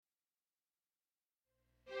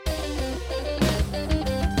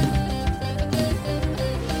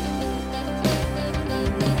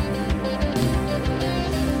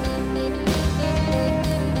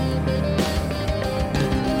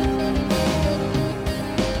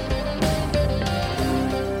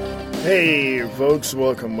Hey folks,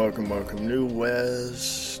 welcome. New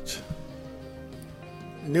West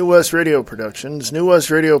Radio Productions,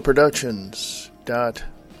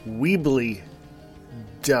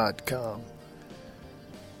 newwestradioproductions.weebly.com.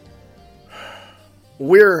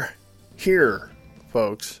 We're here,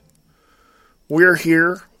 folks. We're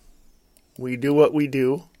here. We do what we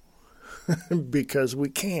do because we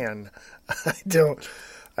can. I don't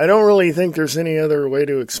really think there's any other way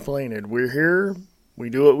to explain it. We're here. We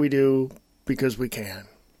do what we do because we can,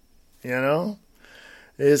 you know?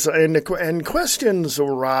 And questions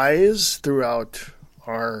arise throughout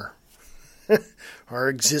our our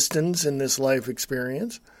existence in this life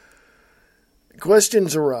experience.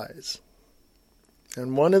 Questions arise.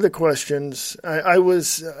 And one of the questions, I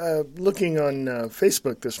was looking on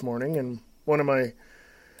Facebook this morning, and one of my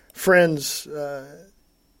friends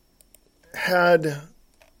had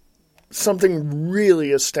something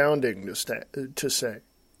really astounding to say.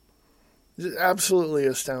 Absolutely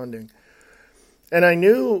astounding. And I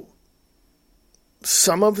knew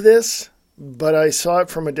some of this, but I saw it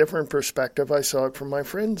from a different perspective. I saw it from my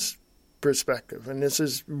friend's perspective. And this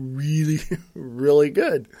is really, really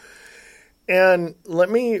good. And let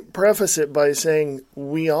me preface it by saying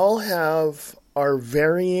we all have our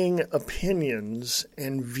varying opinions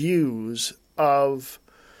and views of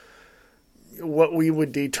what we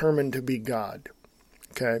would determine to be God.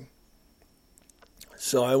 Okay?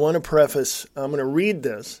 So I want to preface, I'm going to read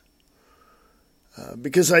this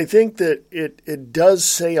because I think that it does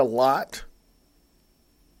say a lot,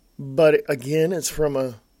 but again, it's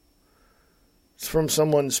from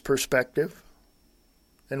someone's perspective,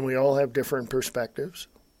 and we all have different perspectives.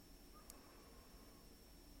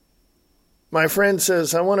 My friend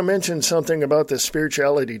says, I want to mention something about the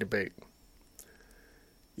spirituality debate.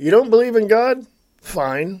 You don't believe in God?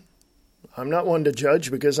 Fine. I'm not one to judge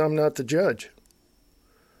because I'm not the judge.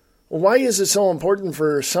 Well, why is it so important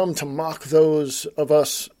for some to mock those of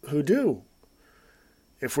us who do?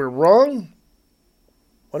 If we're wrong,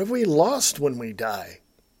 what have we lost when we die?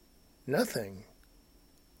 Nothing.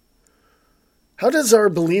 How does our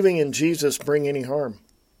believing in Jesus bring any harm?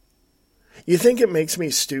 You think it makes me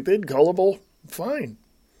stupid, gullible? Fine.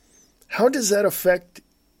 How does that affect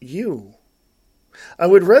you? I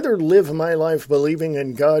would rather live my life believing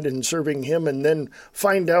in God and serving Him and then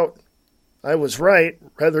find out I was right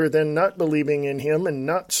rather than not believing in Him and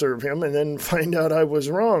not serve Him and then find out I was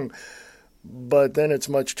wrong. But then it's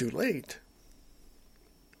much too late.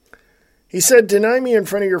 He said, deny me in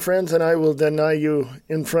front of your friends and I will deny you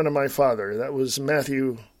in front of my Father. That was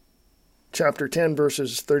Matthew chapter 10,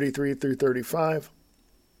 verses 33 through 35.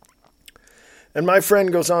 And my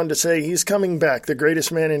friend goes on to say, he's coming back, the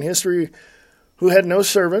greatest man in history, who had no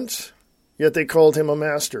servants, yet they called him a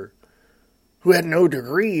master. Who had no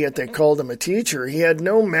degree, yet they called him a teacher. He had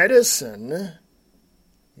no medicine,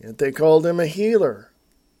 yet they called him a healer.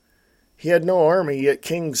 He had no army, yet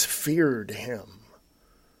kings feared him.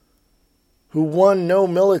 Who won no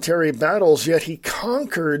military battles, yet he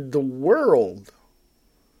conquered the world.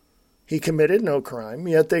 He committed no crime,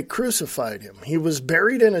 yet they crucified him. He was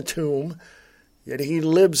buried in a tomb, yet he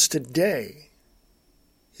lives today.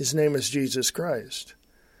 His name is Jesus Christ.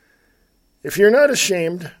 If you're not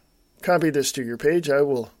ashamed, copy this to your page. I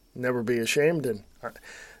will never be ashamed. And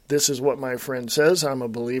this is what my friend says. I'm a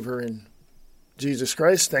believer in Jesus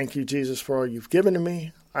Christ. Thank you, Jesus, for all you've given to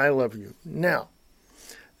me. I love you. Now,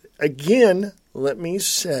 again, let me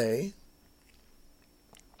say,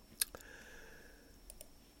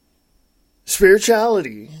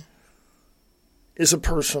 spirituality is a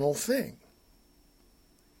personal thing.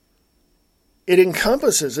 It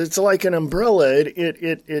encompasses, it's like an umbrella.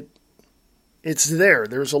 It's there.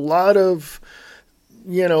 There's a lot of,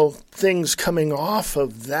 things coming off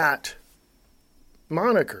of that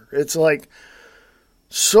moniker. It's like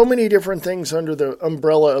so many different things under the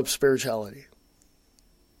umbrella of spirituality.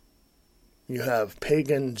 You have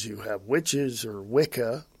pagans, you have witches or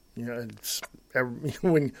Wicca.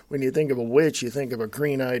 When you think of a witch, you think of a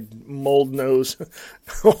green-eyed, mold-nosed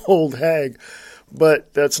old hag.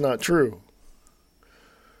 But that's not true.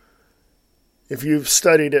 If you've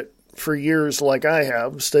studied it for years like I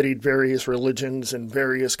have, studied various religions and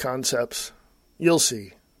various concepts, you'll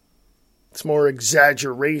see. It's more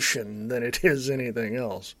exaggeration than it is anything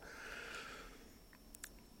else.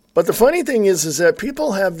 But the funny thing is that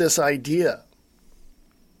people have this idea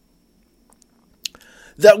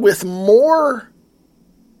that with more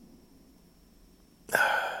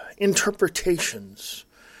interpretations,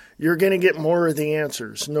 you're going to get more of the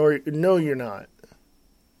answers. No, you're not.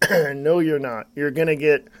 No, you're not. You're going to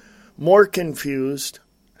get more confused.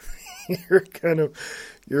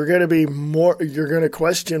 you're going to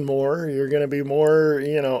question more. You're going to be more,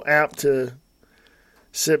 apt to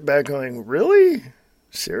sit back going, really?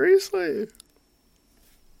 Seriously?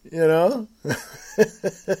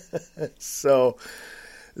 So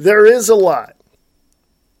there is a lot.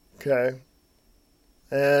 Okay.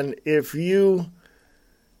 And if you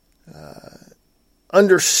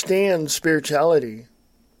understand spirituality,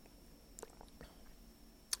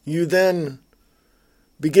 you then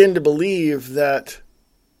begin to believe that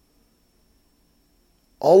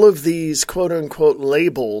all of these quote-unquote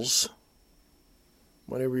labels,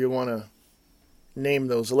 whatever you want to name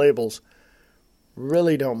those labels,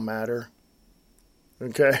 really don't matter.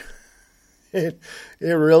 Okay? It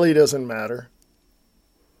really doesn't matter.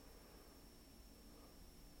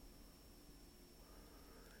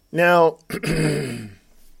 Now,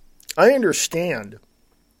 I understand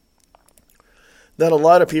that a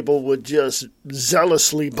lot of people would just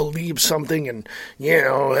zealously believe something and,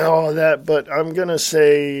 all that, but I'm going to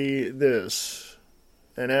say this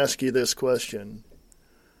and ask you this question,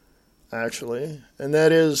 actually, and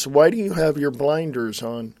that is, why do you have your blinders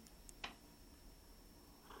on?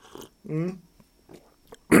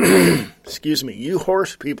 Excuse me, you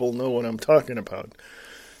horse people know what I'm talking about.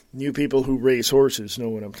 You people who race horses know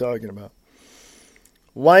what I'm talking about.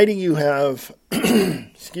 Why do you have,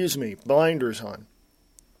 blinders on?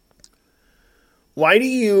 Why do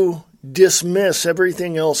you dismiss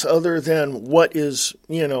everything else other than what is,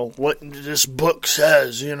 what this book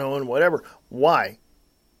says, and whatever? Why?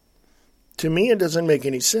 To me, it doesn't make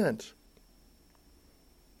any sense.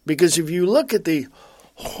 Because if you look at the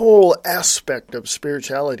whole aspect of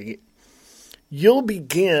spirituality, you'll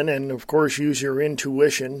begin, and of course use your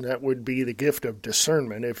intuition. That would be the gift of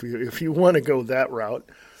discernment. If you want to go that route,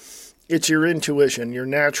 it's your intuition, your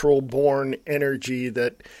natural born energy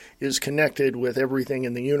that is connected with everything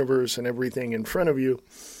in the universe and everything in front of you.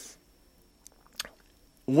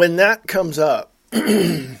 When that comes up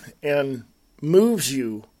and moves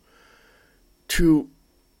you to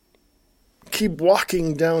keep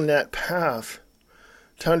walking down that path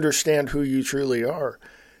to understand who you truly are,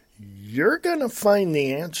 you're going to find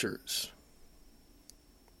the answers.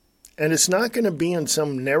 And it's not going to be in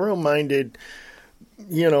some narrow-minded,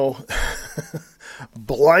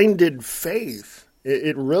 blinded faith.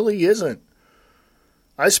 It really isn't.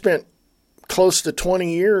 I spent close to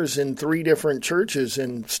 20 years in 3 different churches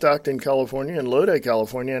in Stockton, California and Lodi,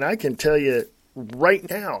 California, and I can tell you right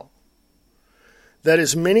now that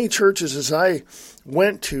as many churches as I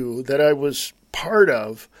went to, that I was part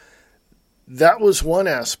of, that was one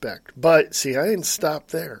aspect. But, see, I didn't stop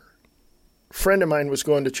there. A friend of mine was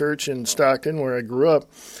going to church in Stockton where I grew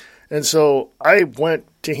up. And so I went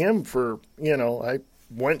to him for, I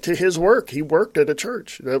went to his work. He worked at a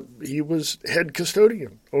church. He was head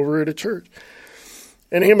custodian over at a church.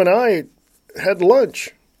 And him and I had lunch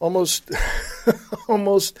almost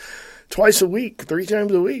twice a week, 3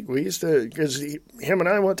 times a week. We used to, because him and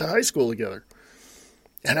I went to high school together.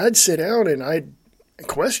 And I'd sit down and I'd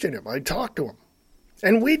question him. I'd talk to him.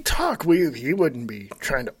 And we'd talk. He wouldn't be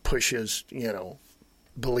trying to push his,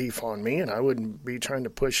 belief on me, and I wouldn't be trying to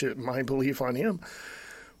push my belief on him.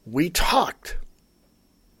 We talked.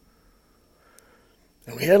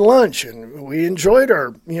 And we had lunch, and we enjoyed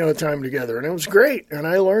our, time together, and it was great, and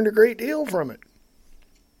I learned a great deal from it.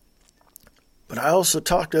 But I also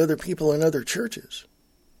talked to other people in other churches.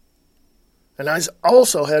 And I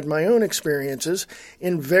also had my own experiences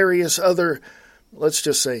in various other, let's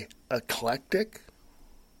just say, eclectic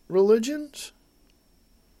religions.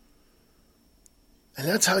 And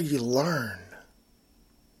that's how you learn.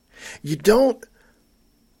 You don't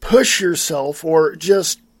push yourself or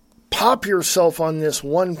just pop yourself on this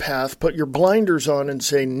one path, put your blinders on and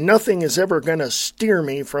say, nothing is ever going to steer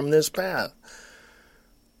me from this path.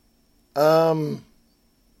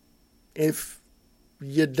 If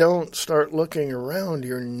you don't start looking around,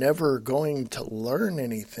 you're never going to learn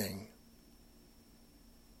anything.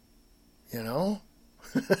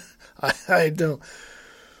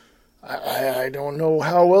 I don't know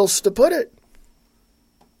how else to put it.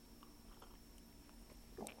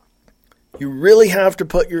 You really have to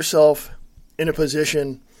put yourself in a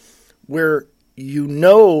position where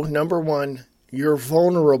number one, you're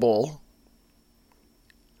vulnerable.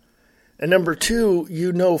 And number two,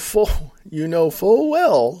 you know full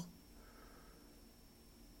well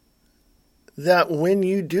that when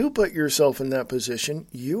you do put yourself in that position,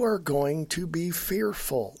 you are going to be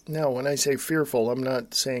fearful. Now, when I say fearful, I'm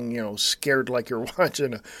not saying, scared like you're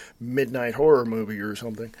watching a midnight horror movie or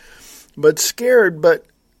something, but scared, but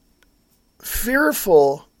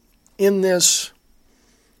fearful in this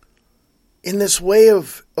way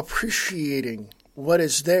of appreciating what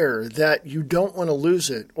is there, that you don't want to lose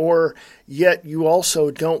it, or yet you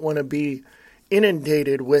also don't want to be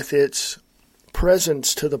inundated with its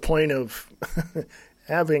presence to the point of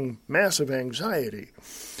having massive anxiety.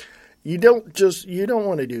 You don't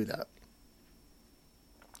want to do that.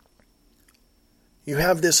 You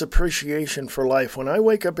have this appreciation for life. When I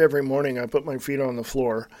wake up every morning, I put my feet on the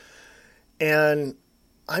floor and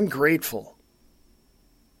I'm grateful.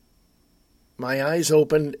 My eyes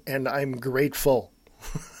opened and I'm grateful.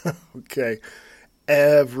 Okay.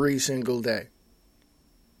 Every single day.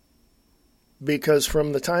 Because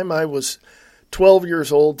from the time I was 12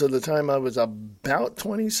 years old to the time I was about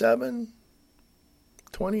 27,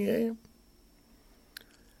 28.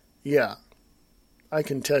 Yeah. I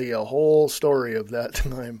can tell you a whole story of that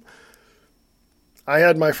time. I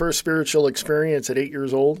had my first spiritual experience at 8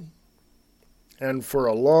 years old. And for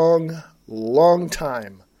a long, long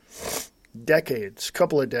time,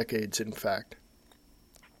 couple of decades, in fact,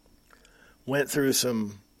 went through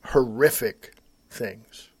some horrific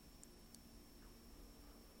things.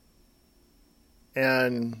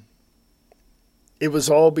 And it was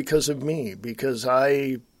all because of me, because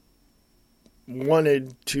I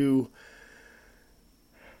wanted to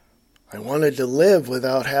live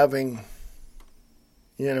without having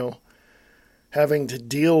to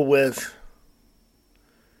deal with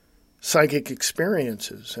psychic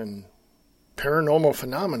experiences and paranormal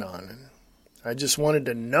phenomenon. And I just wanted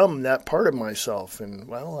to numb that part of myself. And,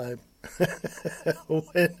 well,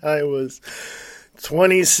 when I was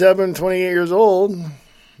 27, 28 years old,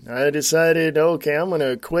 I decided, okay, I'm going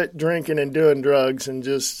to quit drinking and doing drugs and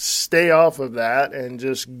just stay off of that and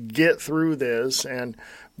just get through this. And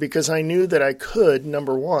because I knew that I could,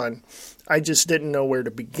 number one, I just didn't know where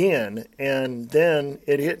to begin. And then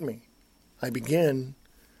it hit me. I began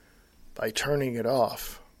by turning it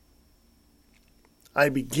off. I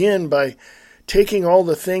begin by taking all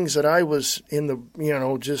the things that I was in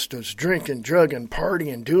the, just as drinking, drugging,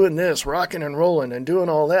 partying, doing this, rocking and rolling and doing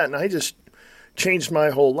all that. And I just changed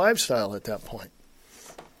my whole lifestyle at that point.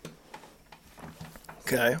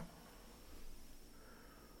 Okay.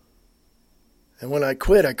 And when I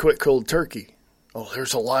quit cold turkey. Oh,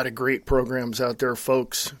 there's a lot of great programs out there,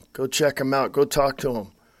 folks. Go check them out. Go talk to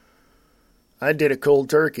them. I did a cold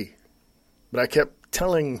turkey. But I kept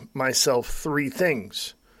telling myself three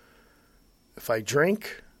things. If I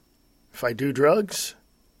drink, if I do drugs,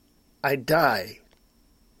 I die.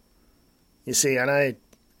 You see, and I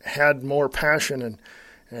had more passion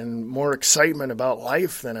and more excitement about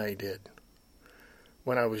life than I did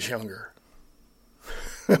when I was younger.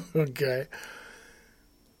 Okay.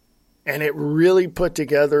 And it really put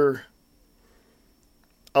together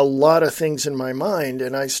a lot of things in my mind,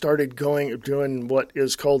 and I started doing what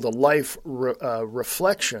is called a life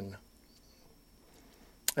reflection.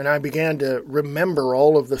 And I began to remember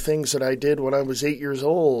all of the things that I did when I was 8 years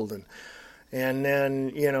old, and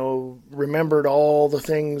then, remembered all the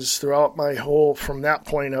things throughout my whole, from that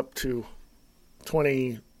point up to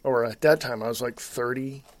 20, or at that time I was like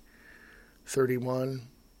 30, 31.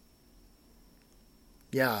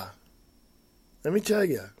 Yeah. Let me tell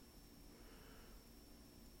you.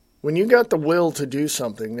 When you got the will to do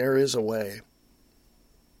something, there is a way.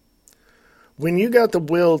 When you got the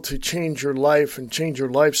will to change your life and change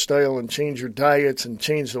your lifestyle and change your diets and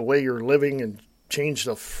change the way you're living and change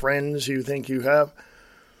the friends you think you have,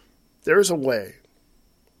 there's a way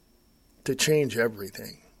to change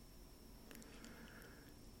everything.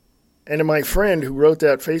 And to my friend who wrote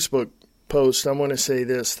that Facebook post, I want to say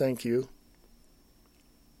this, thank you.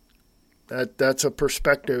 That's a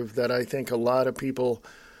perspective that I think a lot of people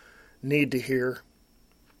need to hear.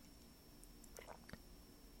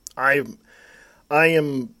 I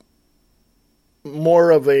am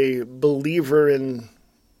more of a believer in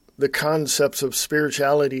the concepts of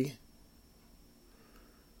spirituality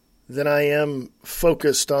than I am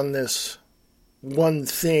focused on this one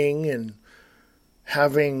thing and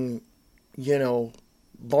having,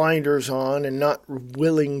 blinders on and not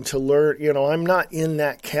willing to learn. I'm not in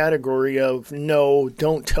that category of, no,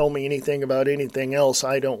 don't tell me anything about anything else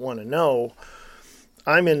I don't want to know.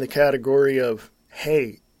 I'm in the category of,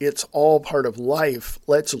 hey, it's all part of life.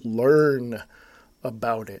 Let's learn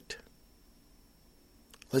about it.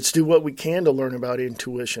 Let's do what we can to learn about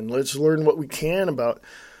intuition. Let's learn what we can about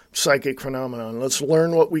psychic phenomenon. Let's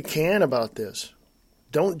learn what we can about this.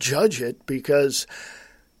 Don't judge it, because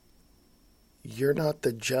you're not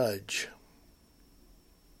the judge.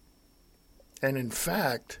 And in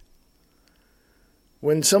fact,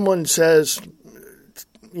 when someone says,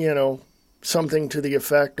 something to the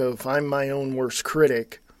effect of, I'm my own worst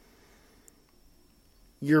critic,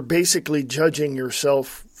 you're basically judging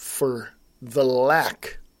yourself for the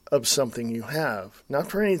lack of something you have, not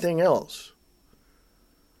for anything else.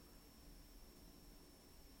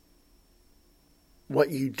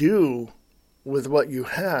 What you do with what you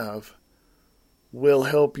have will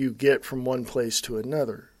help you get from one place to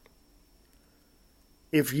another.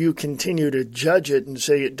 If you continue to judge it and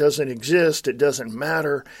say it doesn't exist, it doesn't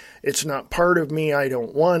matter, it's not part of me, I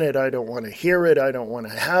don't want it, I don't want to hear it, I don't want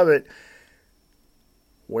to have it,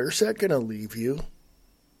 where's that going to leave you?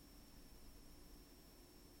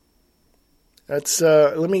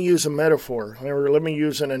 Let me use a metaphor, or let me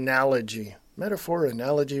use an analogy. Metaphor,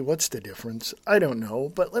 analogy, what's the difference? I don't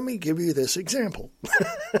know, but let me give you this example.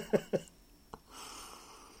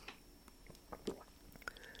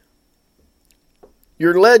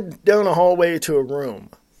 You're led down a hallway to a room.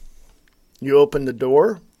 You open the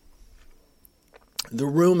door. The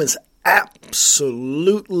room is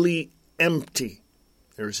absolutely empty.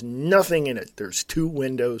 There's nothing in it. There's 2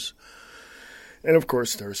 windows. And of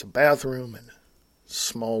course, there's a bathroom and a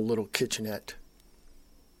small little kitchenette.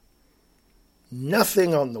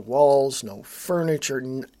 Nothing on the walls, no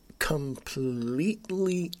furniture,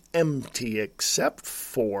 completely empty except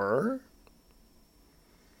for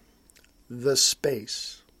the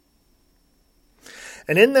space.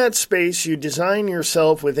 And in that space, you design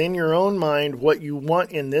yourself within your own mind what you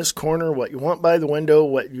want in this corner, what you want by the window,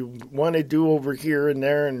 what you want to do over here and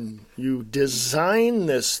there, and you design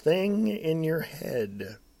this thing in your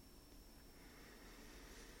head.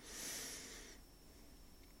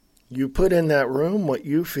 You put in that room what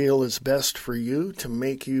you feel is best for you to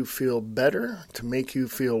make you feel better, to make you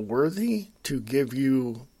feel worthy, to give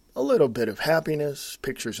you a little bit of happiness,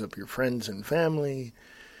 pictures of your friends and family,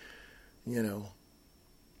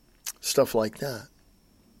 stuff like that.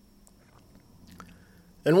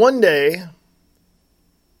 And one day,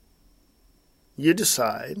 you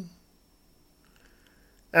decide,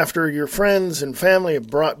 after your friends and family have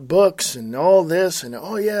brought books and all this, and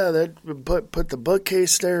oh yeah, that put the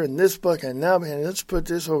bookcase there and this book and now, and let's put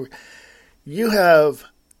this over. You have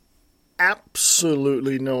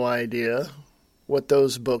absolutely no idea what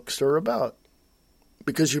those books are about,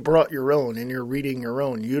 because you brought your own and you're reading your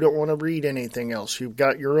own. You don't want to read anything else. You've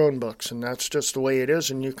got your own books, and that's just the way it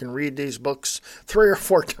is, and you can read these books 3 or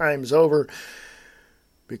 4 times over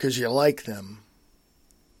because you like them.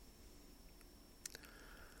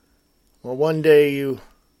 Well, one day you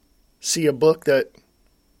see a book that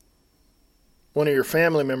one of your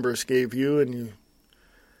family members gave you, and you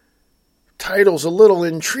title's a little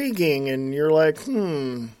intriguing, and you're like,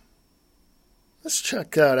 let's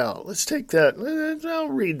check that out. Let's take that. I'll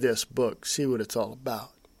read this book, see what it's all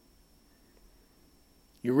about.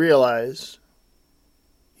 You realize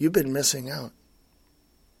you've been missing out.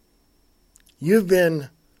 You've been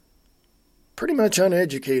pretty much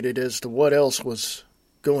uneducated as to what else was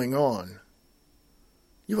going on.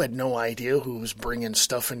 You had no idea who was bringing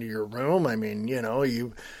stuff into your room. I mean,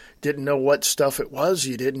 you didn't know what stuff it was.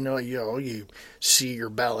 You didn't know, you see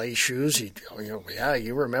your ballet shoes. You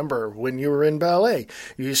remember when you were in ballet.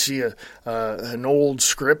 You see an old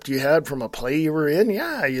script you had from a play you were in.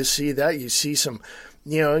 Yeah, you see that. You see some,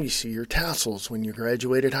 you see your tassels when you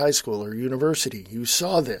graduated high school or university. You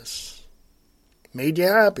saw this. Made you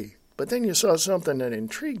happy. But then you saw something that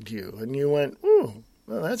intrigued you, and you went, ooh,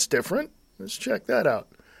 well, that's different. Let's check that out.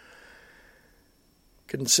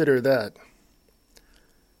 Consider that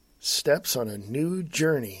steps on a new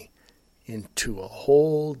journey into a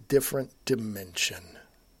whole different dimension.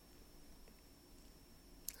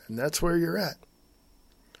 And that's where you're at.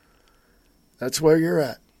 That's where you're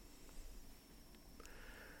at.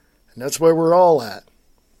 And that's where we're all at.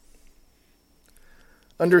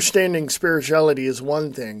 Understanding spirituality is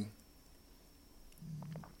one thing.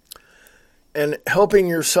 And helping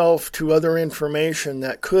yourself to other information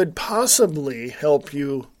that could possibly help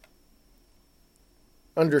you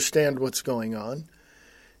understand what's going on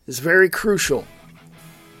is very crucial.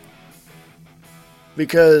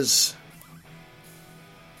 Because,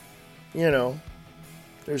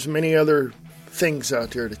 there's many other things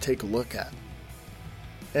out there to take a look at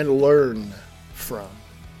and learn from.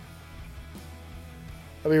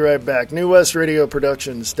 I'll be right back.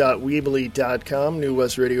 NewWestRadioProductions.weebly.com, New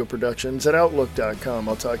West Radio Productions at Outlook.com.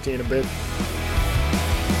 I'll talk to you in a bit.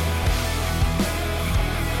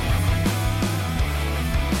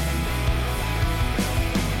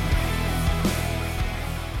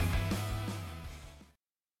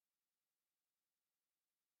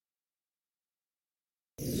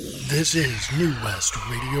 This is New West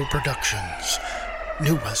Radio Productions.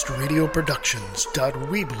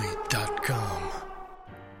 NewWestRadioProductions.weebly.com.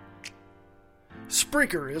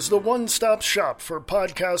 Spreaker is the one-stop shop for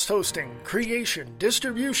podcast hosting, creation,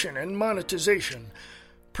 distribution, and monetization.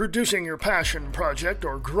 Producing your passion project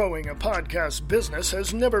or growing a podcast business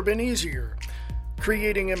has never been easier.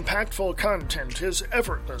 Creating impactful content is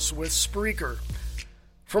effortless with Spreaker.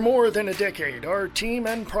 For more than a decade, our team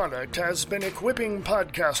and product has been equipping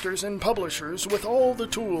podcasters and publishers with all the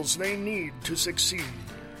tools they need to succeed.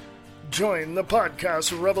 Join the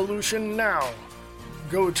podcast revolution now.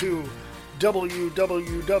 Go to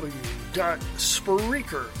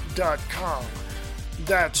www.spreaker.com.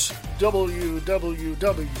 That's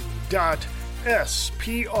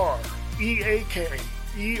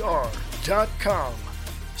www.spreaker.com.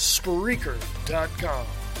 Spreaker.com.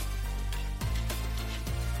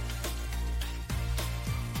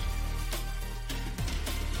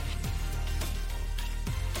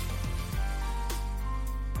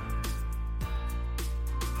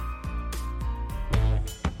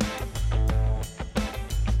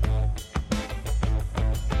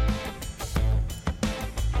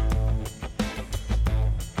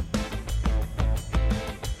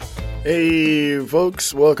 Hey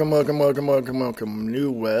folks, welcome.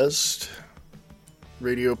 New West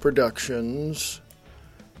Radio Productions.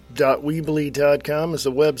 .weebly.com is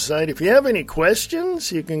the website. If you have any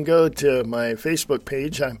questions, you can go to my Facebook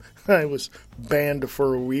page. I was banned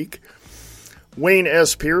for a week. Wayne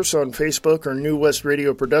S. Pierce on Facebook, or New West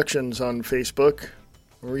Radio Productions on Facebook.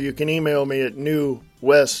 Or you can email me at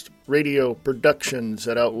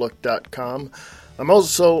newwestradioproductions@outlook.com. I'm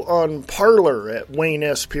also on Parler at Wayne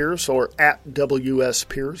S. Pierce or at WS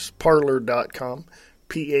Pierce, Parler.com,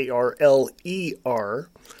 Parler.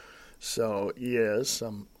 So, yes,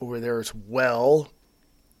 I'm over there as well.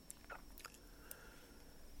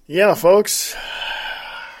 Yeah, folks.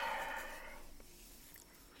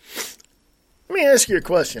 Let me ask you a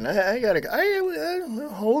question.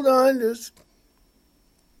 Hold on, just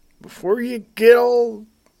before you get all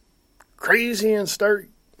crazy and start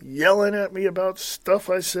yelling at me about stuff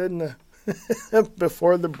I said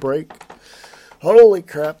before the break. Holy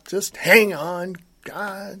crap, just hang on.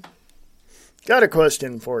 God. Got a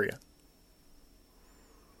question for you.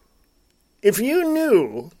 If you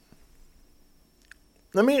knew,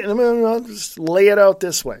 I'll just lay it out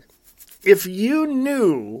this way. If you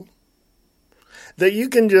knew that you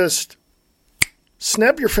can just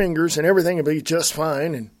snap your fingers and everything will be just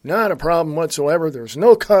fine and not a problem whatsoever, there's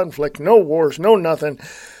no conflict, no wars, no nothing,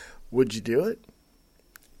 would you do it?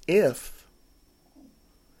 If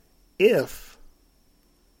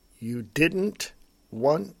you didn't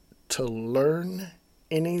want to learn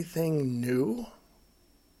anything new?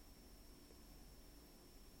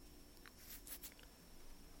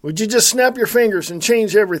 Would you just snap your fingers and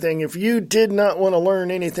change everything if you did not want to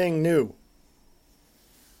learn anything new?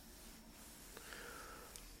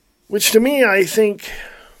 Which to me, I think,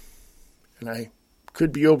 and I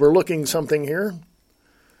could be overlooking something here,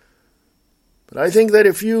 but I think that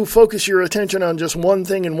if you focus your attention on just one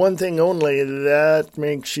thing and one thing only, that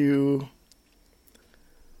makes you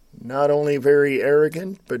not only very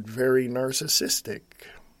arrogant, but very narcissistic.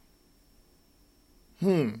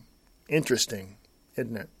 Interesting,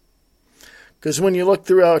 isn't it? Because when you look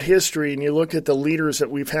throughout history and you look at the leaders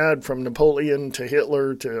that we've had, from Napoleon to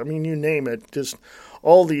Hitler to, you name it, just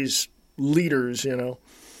all these leaders,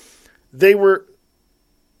 their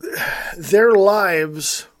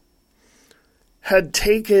lives had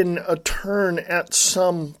taken a turn at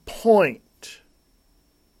some point.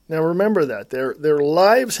 Now remember that. Their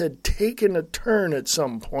lives had taken a turn at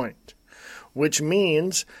some point, which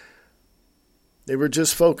means they were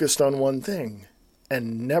just focused on one thing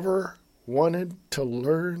and never wanted to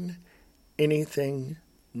learn anything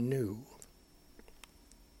new.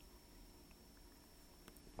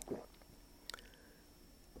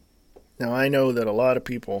 Now, I know that a lot of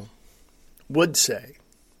people would say,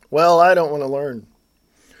 well, I don't want to learn.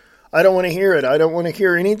 I don't want to hear it. I don't want to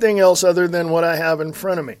hear anything else other than what I have in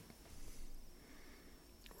front of me.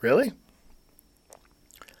 Really?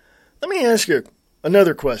 Let me ask you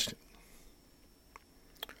another question.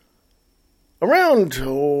 Around,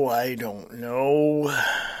 I don't know.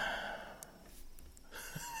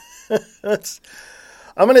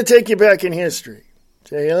 I'm going to take you back in history.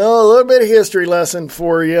 Say, a little bit of history lesson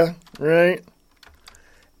for you, right?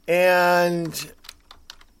 And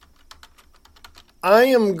I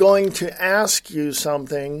am going to ask you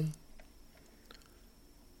something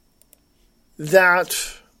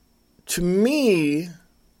that, to me,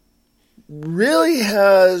 really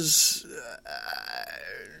has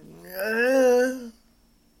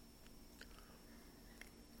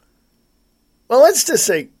well, let's just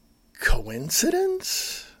say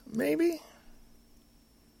coincidence, maybe?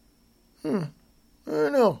 I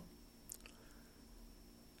don't know.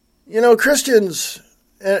 Christians,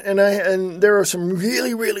 and there are some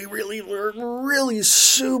really, really, really, really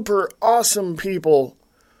super awesome people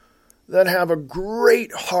that have a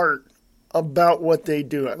great heart about what they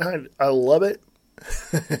do. And I love it.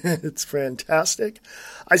 It's fantastic.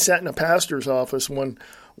 I sat in a pastor's office one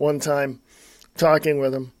time talking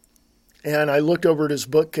with him, and I looked over at his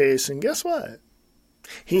bookcase, and guess what?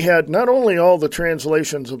 He had not only all the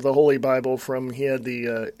translations of the Holy Bible he had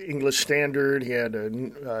the English Standard, he had a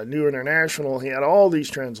New International, he had all these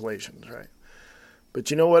translations, right?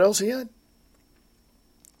 But you know what else he had?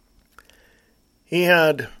 He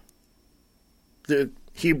had the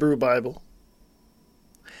Hebrew Bible.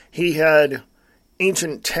 He had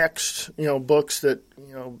ancient texts, books that,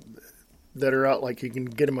 that are out, like you can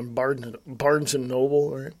get them in Barnes and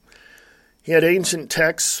Noble, right? He had ancient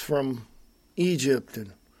texts from Egypt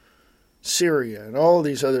and Syria and all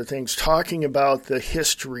these other things, talking about the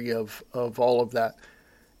history of all of that.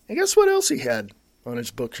 And guess what else he had on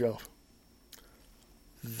his bookshelf?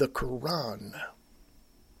 The Quran.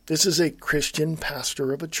 This is a Christian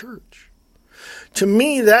pastor of a church. To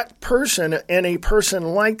me, that person, and a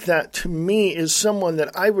person like that, to me, is someone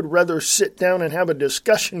that I would rather sit down and have a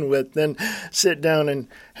discussion with than sit down and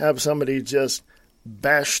have somebody just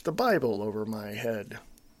bash the Bible over my head.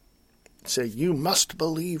 Say, you must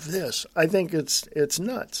believe this. I think it's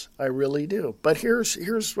nuts. I really do. But here's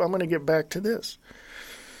I'm going to get back to this.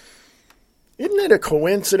 Isn't it a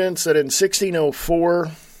coincidence that in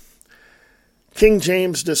 1604, King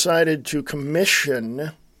James decided to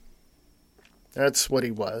commission, that's what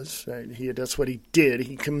he was, that's what he did,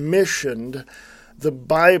 he commissioned the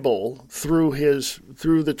Bible through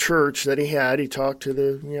the church that he had. He talked to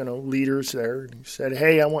the, leaders there, and he said,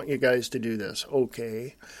 hey, I want you guys to do this.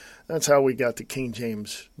 Okay. That's how we got the King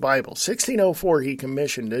James Bible. 1604, he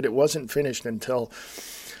commissioned it. It wasn't finished until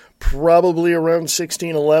probably around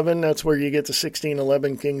 1611. That's where you get the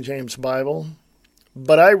 1611 King James Bible.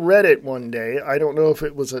 But I read it one day. I don't know if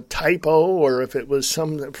it was a typo or if it was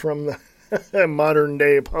some from the modern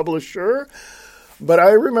day publisher. But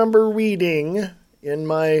I remember reading in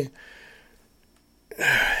my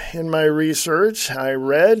research, I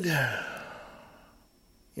read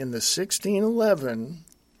in the 1611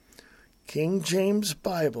 King James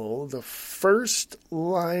Bible, the first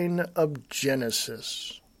line of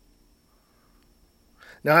Genesis.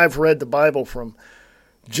 Now, I've read the Bible from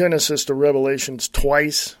Genesis to Revelations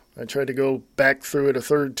twice. I tried to go back through it a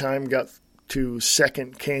third time, got to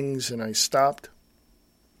 2 Kings, and I stopped.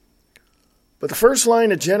 But the first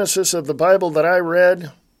line of Genesis of the Bible that I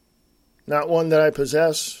read, not one that I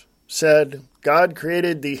possess, said, God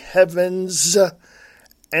created the heavens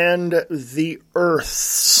and the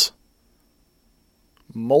earths.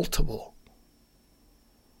 Multiple.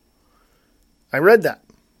 I read that.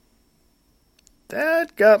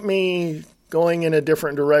 That got me going in a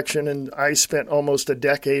different direction, and I spent almost a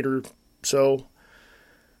decade or so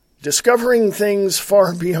discovering things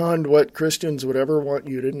far beyond what Christians would ever want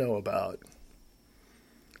you to know about.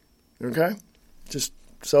 Okay?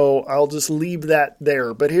 So I'll just leave that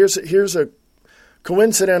there. But here's a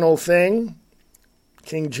coincidental thing.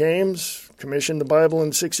 King James commissioned the Bible in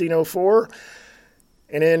 1604.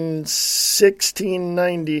 And in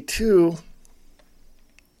 1692,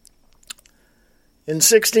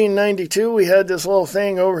 we had this little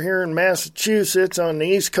thing over here in Massachusetts on the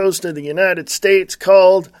east coast of the United States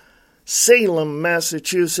called Salem,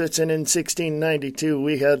 Massachusetts. And in 1692,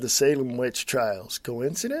 we had the Salem witch trials.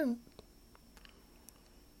 Coincidence?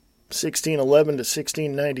 1611 to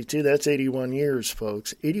 1692, that's 81 years,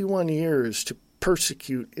 folks. 81 years to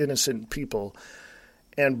persecute innocent people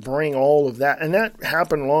and bring all of that. And that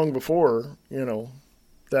happened long before,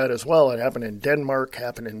 that as well. It happened in Denmark,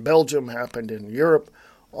 happened in Belgium, happened in Europe,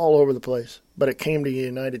 all over the place. But it came to the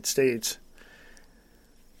United States.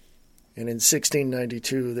 And in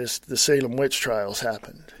 1692, the Salem witch trials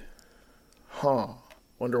happened.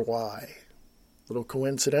 Wonder why. A little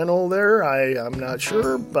coincidental there, I'm not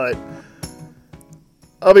sure, but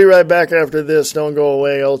I'll be right back after this. Don't go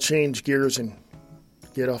away. I'll change gears and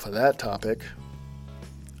get off of that topic.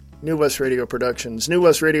 New West Radio Productions,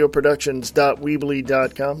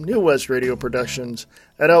 newwestradioproductions.weebly.com, New West Radio Productions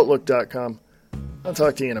at outlook.com. I'll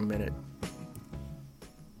talk to you in a minute.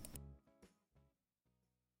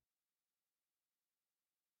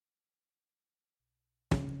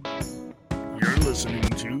 You're listening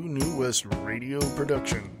to New West Radio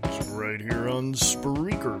Productions right here on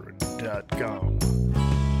Spreaker.com.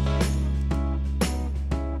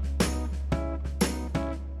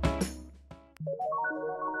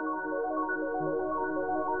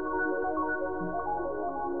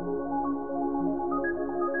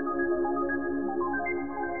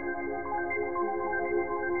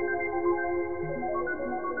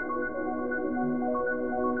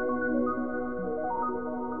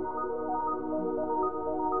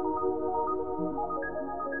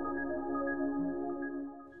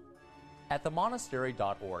 At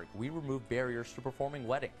themonastery.org, we remove barriers to performing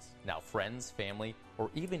weddings. Now friends, family, or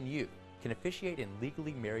even you can officiate in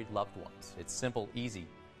legally married loved ones. It's simple, easy,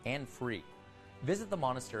 and free. Visit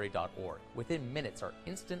themonastery.org. Within minutes, our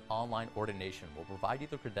instant online ordination will provide you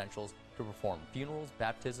the credentials to perform funerals,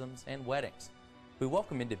 baptisms, and weddings. We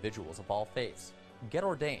welcome individuals of all faiths. Get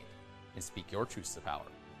ordained and speak your truths to power.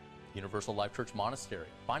 Universal Life Church Monastery.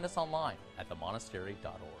 Find us online at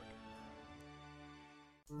themonastery.org.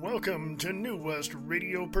 Welcome to New West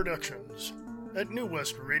Radio Productions. At New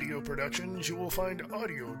West Radio Productions, you will find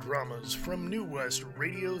audio dramas from New West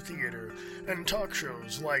Radio Theater and talk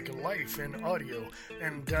shows like Life in Audio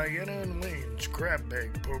and Diana and Wayne's Crab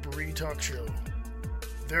Bag Potpourri Talk Show.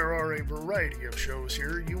 There are a variety of shows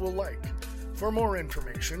here you will like. For more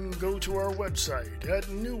information, go to our website at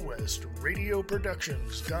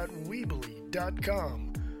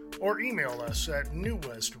newwestradio.productions.weebly.com or email us at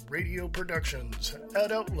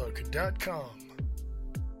newwestradio.productions@outlook.com.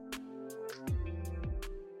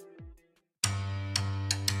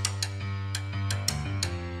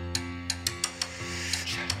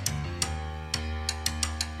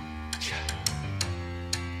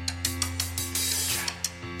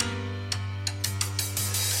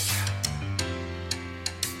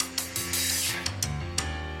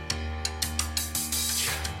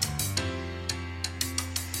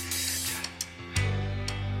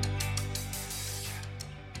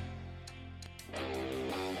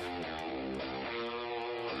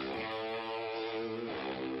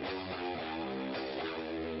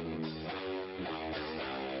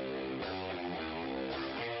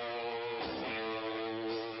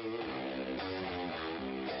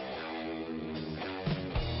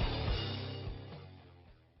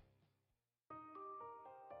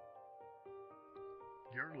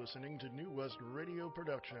 You're listening to New West Radio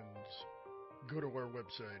Productions. Go to our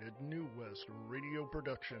website at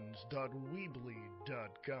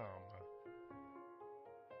newwestradio.productions.weebly.com.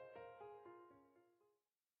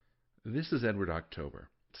 This is Edward October,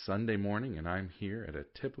 Sunday morning, and I'm here at a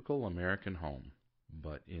typical American home.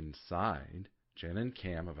 But inside, Jen and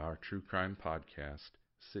Cam of our True Crime Podcast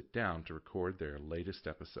sit down to record their latest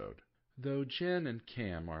episode. Though Jen and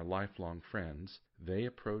Cam are lifelong friends, they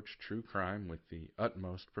approach true crime with the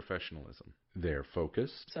utmost professionalism. They're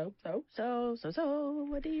focused, So,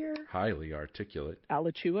 dear. highly articulate,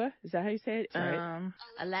 Alachua, is that how you say it? Right.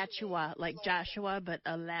 Alachua, like Joshua, but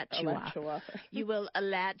Alachua. Alachua. You will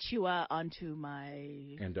Alachua onto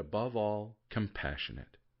my... and above all,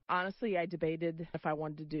 compassionate. Honestly, I debated if I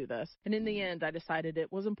wanted to do this, and in the end, I decided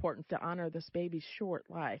it was important to honor this baby's short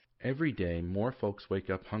life. Every day, more folks wake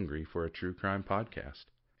up hungry for a true crime podcast.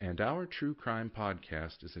 And our true crime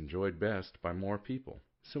podcast is enjoyed best by more people.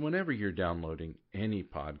 So whenever you're downloading any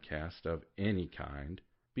podcast of any kind,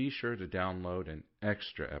 be sure to download an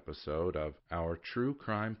extra episode of our True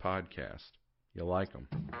Crime Podcast. You'll like them.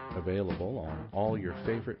 Available on all your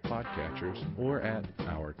favorite podcatchers or at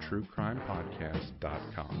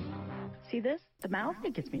ourtruecrimepodcast.com. See this? The mouth?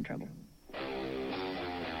 It gets me in trouble.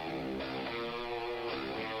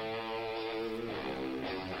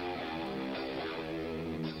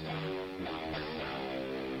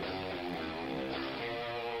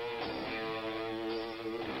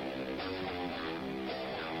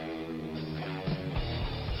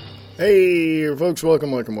 Hey, folks,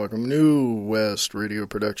 welcome. New West Radio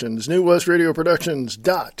Productions.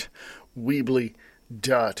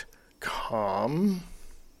 newwestradio.productions.weebly.com.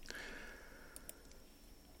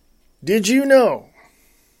 Did you know,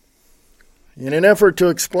 in an effort to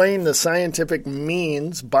explain the scientific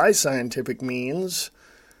means, by scientific means,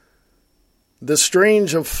 the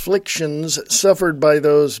strange afflictions suffered by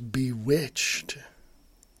those bewitched,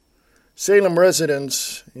 Salem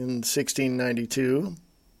residents in 1692,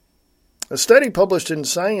 a study published in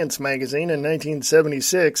Science magazine in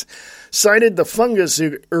 1976 cited the fungus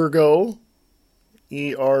ergot,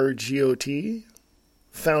 E-R-G-O-T,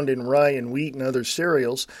 found in rye and wheat and other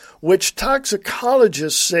cereals, which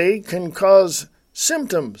toxicologists say can cause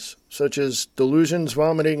symptoms such as delusions,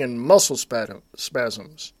 vomiting, and muscle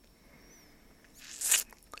spasms.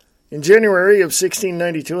 In January of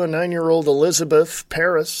 1692, a 9-year-old Elizabeth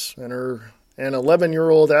Parris and her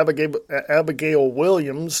 11-year-old Abigail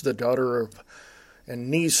Williams, the daughter of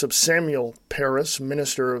and niece of Samuel Parris,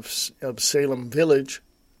 minister of Salem Village,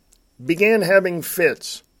 began having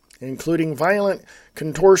fits, including violent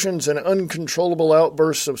contortions and uncontrollable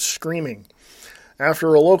outbursts of screaming.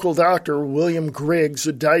 After a local doctor, William Griggs,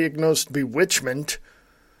 diagnosed bewitchment,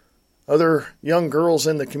 other young girls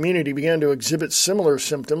in the community began to exhibit similar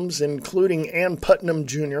symptoms, including Ann Putnam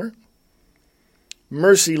Jr.,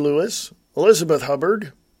 Mercy Lewis, Elizabeth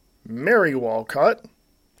Hubbard, Mary Walcott,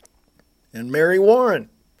 and Mary Warren.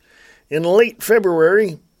 In late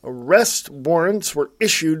February, arrest warrants were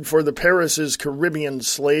issued for the Paris's Caribbean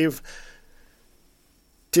slave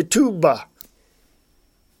Tituba,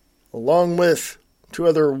 along with two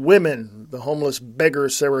other women, the homeless beggar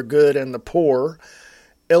Sarah Good and the poor,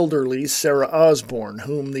 elderly Sarah Osborne,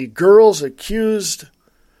 whom the girls accused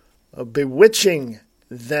of bewitching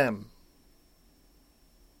them.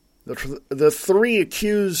 The three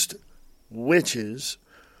accused witches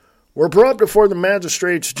were brought before the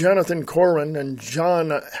magistrates Jonathan Corwin and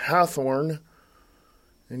John Hathorne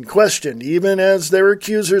and questioned, even as their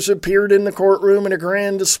accusers appeared in the courtroom in a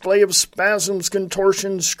grand display of spasms,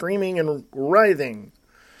 contortions, screaming, and writhing.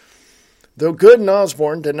 Though Good and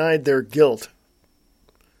Osborne denied their guilt,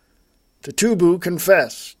 Titubu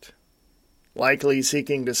confessed, likely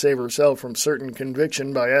seeking to save herself from certain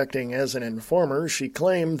conviction by acting as an informer. She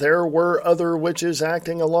claimed there were other witches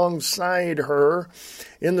acting alongside her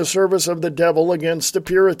in the service of the devil against the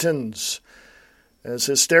Puritans. As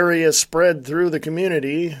hysteria spread through the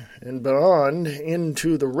community and beyond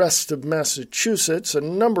into the rest of Massachusetts, a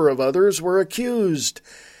number of others were accused,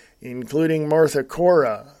 including Martha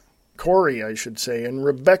Corey, and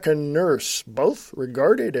Rebecca Nurse, both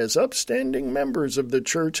regarded as upstanding members of the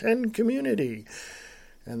church and community,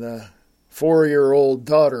 and the 4-year-old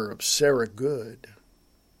daughter of Sarah Good.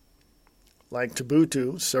 Like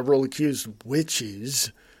Tabutu, several accused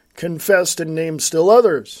witches confessed and named still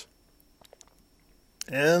others.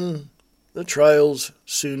 And the trials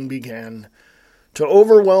soon began to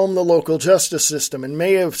overwhelm the local justice system. In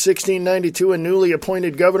May of 1692, a newly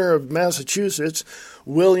appointed governor of Massachusetts,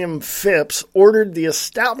 William Phips, ordered the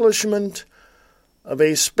establishment of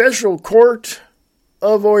a special court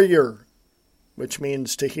of oyer, which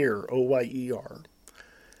means to hear, O-Y-E-R,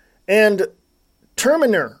 and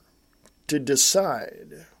terminer, to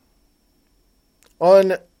decide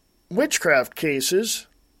on witchcraft cases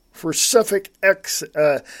for Suffolk,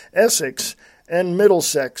 Essex, and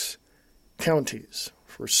Middlesex counties.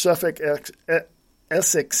 For Suffolk,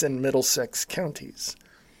 Essex, and Middlesex counties.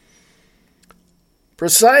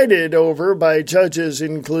 Presided over by judges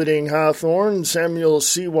including Hawthorne, Samuel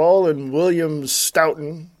Sewall, and William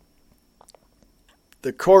Stoughton,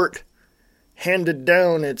 the court handed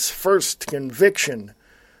down its first conviction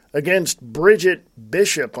against Bridget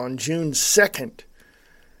Bishop on June 2nd.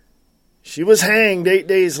 She was hanged 8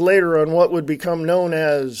 days later on what would become known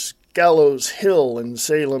as Gallows Hill in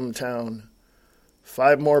Salem town.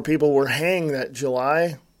 5 more people were hanged that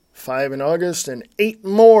July, 5 in August, and 8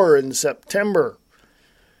 more in September.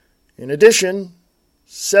 In addition,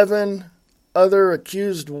 7 other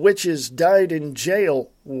accused witches died in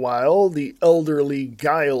jail, while the elderly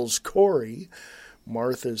Giles Corey,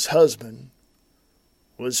 Martha's husband,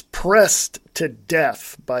 was pressed to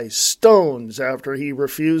death by stones after he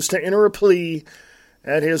refused to enter a plea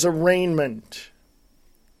at his arraignment.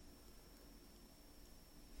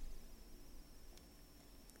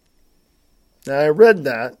 Now, I read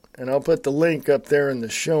that, and I'll put the link up there in the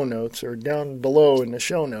show notes, or down below in the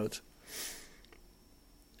show notes.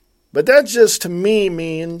 But that just, to me,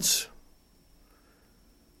 means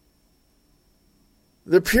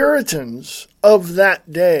the Puritans of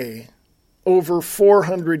that day, over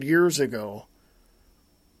 400 years ago,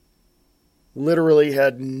 literally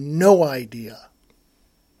had no idea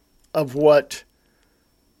of what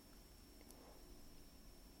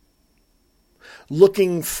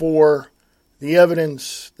looking for the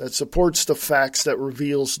evidence that supports the facts that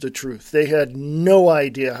reveals the truth. They had no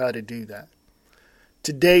idea how to do that.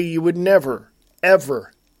 Today, you would never,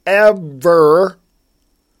 ever, ever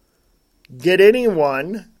get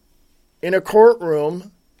anyone in a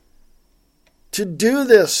courtroom to do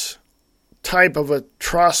this type of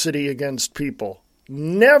atrocity against people.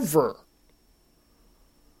 Never.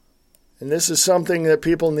 And this is something that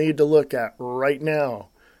people need to look at right now,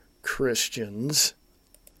 Christians.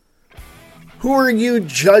 Who are you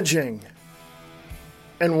judging?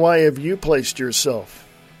 And why have you placed yourself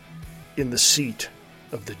in the seat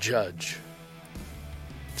of the judge?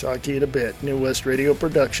 Talk to you in a bit.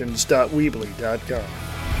 NewWestRadioProductions.weebly.com.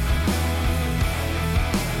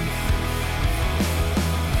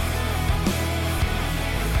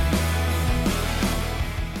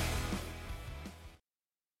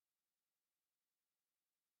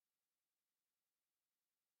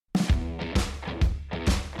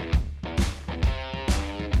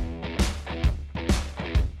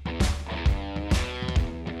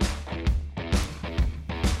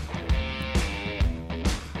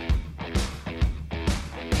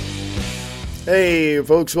 Hey,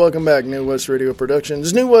 folks, welcome back. New West Radio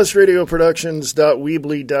Productions.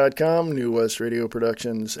 NewWestRadioProductions.weebly.com. New West Radio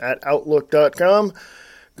Productions at Outlook.com.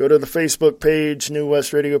 Go to the Facebook page, New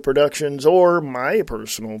West Radio Productions, or my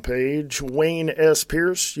personal page, Wayne S.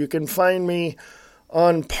 Pierce. You can find me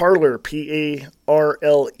on Parler, Parler,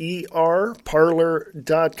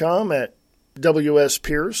 Parler.com at W.S.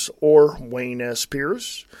 Pierce or Wayne S.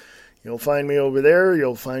 Pierce. You'll find me over there.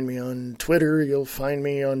 You'll find me on Twitter. You'll find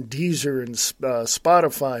me on Deezer and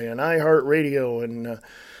Spotify and iHeartRadio and a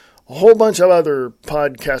whole bunch of other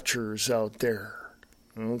podcatchers out there.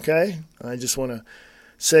 Okay? I just want to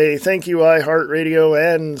say thank you,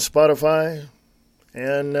 iHeartRadio and Spotify.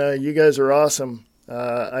 And you guys are awesome.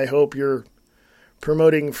 I hope you're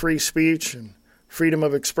promoting free speech and freedom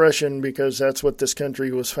of expression, because that's what this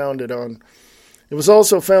country was founded on. It was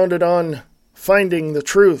also founded on finding the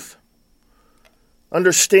truth,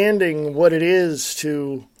 understanding what it is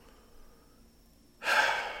to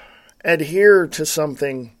adhere to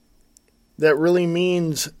something that really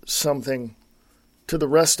means something to the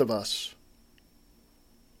rest of us.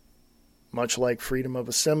 Much like freedom of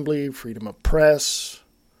assembly, freedom of press.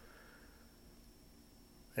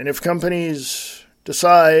 And if companies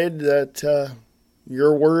decide that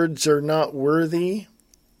your words are not worthy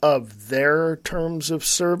of their terms of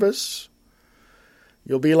service,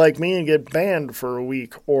 you'll be like me and get banned for a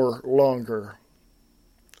week or longer.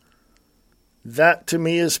 That to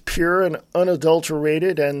me is pure and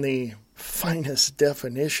unadulterated and the finest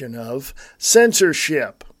definition of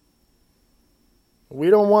censorship. We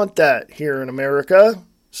don't want that here in America.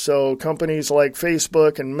 So companies like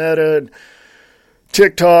Facebook and Meta and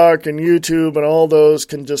TikTok and YouTube and all those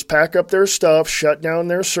can just pack up their stuff, shut down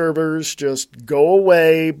their servers, just go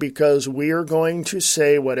away, because we are going to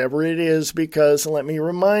say whatever it is, because let me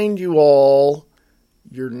remind you all,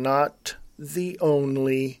 you're not the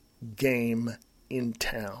only game in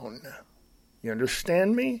town. You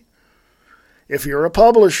understand me? If you're a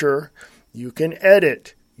publisher, you can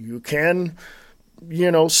edit. You can,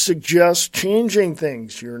 suggest changing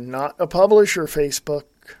things. You're not a publisher, Facebook.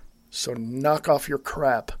 So knock off your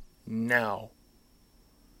crap now.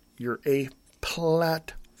 You're a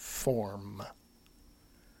platform.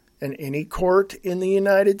 And any court in the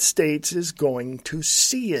United States is going to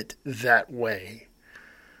see it that way.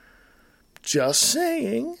 Just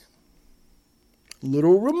saying.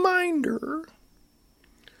 Little reminder.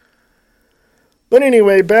 But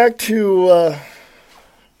anyway, back to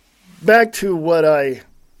what I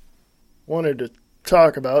wanted to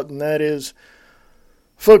talk about, and that is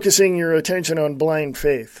focusing your attention on blind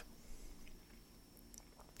faith.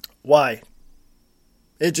 Why?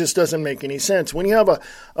 It just doesn't make any sense. When you have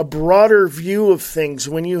a broader view of things,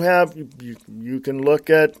 when you have, you can look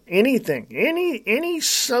at anything, any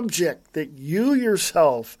subject that you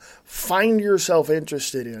yourself find yourself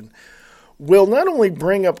interested in, will not only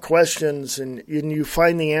bring up questions and you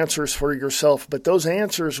find the answers for yourself, but those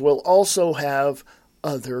answers will also have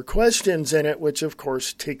other questions in it, which of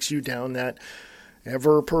course takes you down that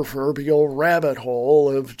ever proverbial rabbit hole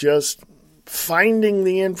of just finding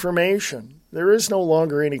the information. There is no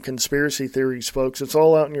longer any conspiracy theories, folks. It's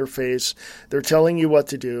all out in your face. They're telling you what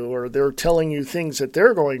to do, or they're telling you things that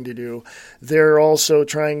they're going to do. They're also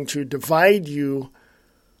trying to divide you.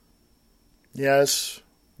 Yes,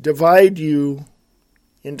 divide you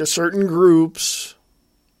into certain groups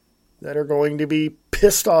that are going to be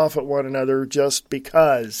pissed off at one another just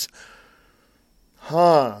because.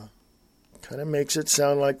 Kind of makes it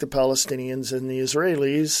sound like the Palestinians and the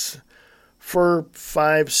Israelis for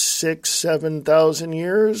 5,000, 6,000, 7,000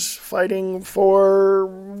 years fighting for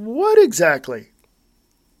what exactly?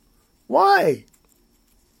 Why?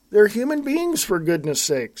 They're human beings, for goodness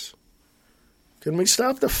sakes. Can we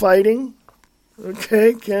stop the fighting?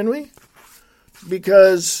 Okay, can we?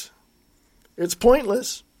 Because it's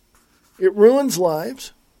pointless. It ruins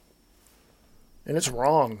lives. And it's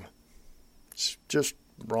wrong. It's just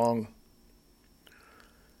wrong.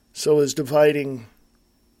 So is dividing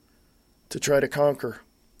to try to conquer.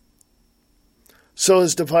 So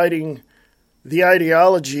is dividing the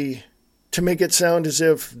ideology to make it sound as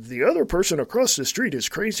if the other person across the street is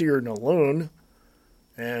crazier and alone,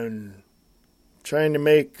 and trying to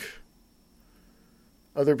make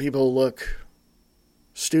other people look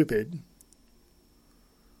stupid.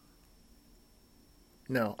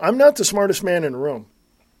 No, I'm not the smartest man in the room.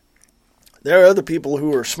 There are other people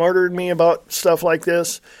who are smarter than me about stuff like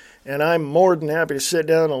this, and I'm more than happy to sit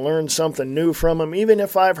down and learn something new from them. Even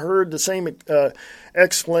if I've heard the same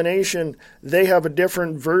explanation, they have a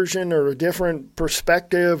different version or a different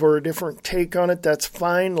perspective or a different take on it. That's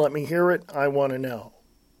fine. Let me hear it. I want to know,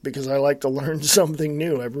 because I like to learn something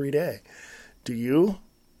new every day. Do you?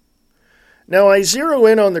 Now, I zero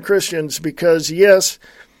in on the Christians because, yes,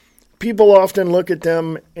 people often look at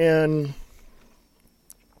them and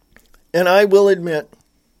And I will admit,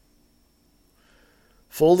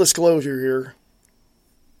 full disclosure here,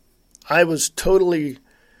 I was totally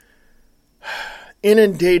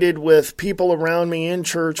inundated with people around me in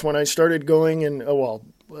church when I started going in,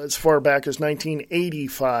 as far back as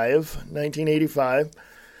 1985.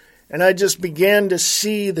 And I just began to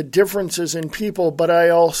see the differences in people, but I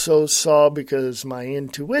also saw, because my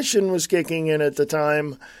intuition was kicking in at the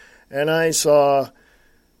time, and I saw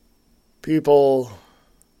people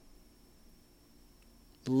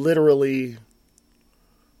literally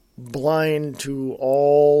blind to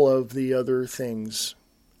all of the other things.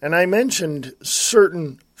 And I mentioned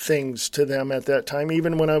certain things to them at that time,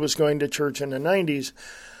 even when I was going to church in the 90s.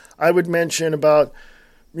 I would mention about,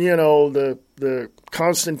 the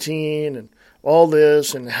Constantine and all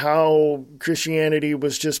this, and how Christianity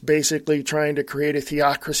was just basically trying to create a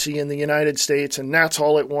theocracy in the United States, and that's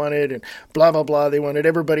all it wanted, and blah, blah, blah. They wanted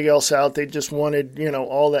everybody else out. They just wanted,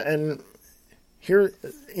 all that. And here,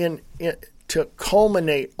 to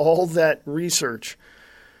culminate all that research,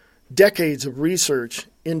 decades of research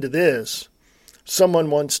into this, someone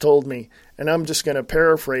once told me, and I'm just going to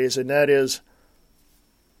paraphrase, and that is,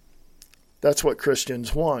 that's what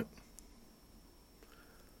Christians want.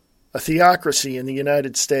 A theocracy in the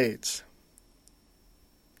United States.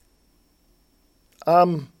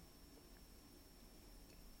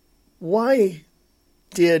 Why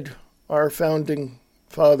did our founding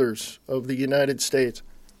fathers of the United States,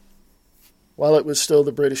 while it was still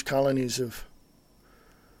the British colonies of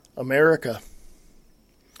America,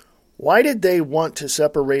 why did they want to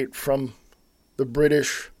separate from the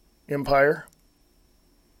British Empire?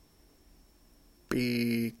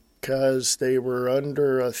 Because they were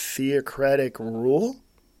under a theocratic rule?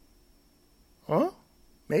 Huh?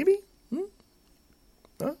 Maybe?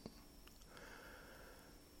 Huh?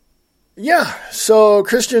 Yeah, so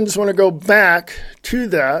Christians want to go back to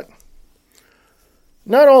that.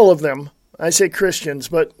 Not all of them. I say Christians,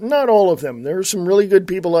 but not all of them. There are some really good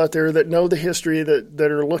people out there that know the history, that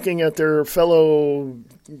are looking at their fellow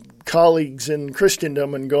colleagues in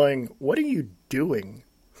Christendom and going, what are you doing?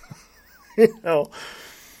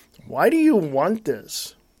 Why do you want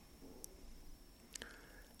this?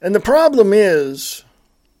 And the problem is,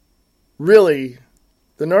 really,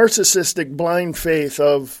 the narcissistic blind faith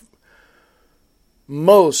of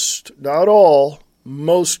most, not all,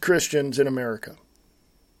 most Christians in America.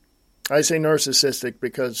 I say narcissistic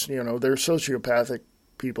because, they're sociopathic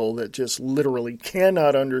people that just literally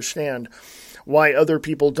cannot understand why other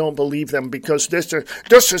people don't believe them, because this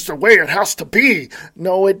is the way it has to be.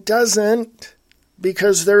 No, it doesn't,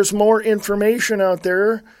 because there's more information out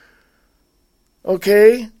there.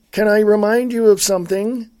 Okay? Can I remind you of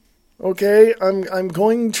something? Okay? I'm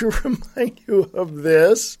going to remind you of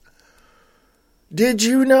this. Did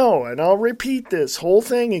you know, and I'll repeat this whole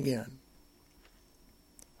thing again.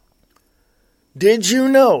 Did you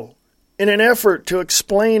know, in an effort to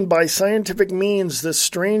explain by scientific means the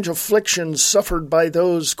strange afflictions suffered by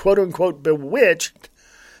those quote-unquote bewitched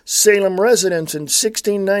Salem residents in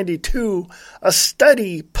 1692, a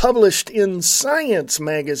study published in Science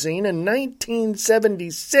magazine in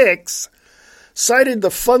 1976 cited the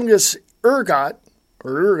fungus ergot,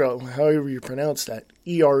 or ergo, however you pronounce that,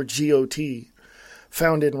 ERGOT,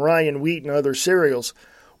 found in rye and wheat and other cereals,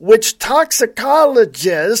 which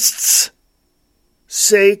toxicologists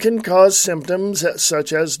say can cause symptoms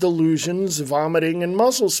such as delusions, vomiting, and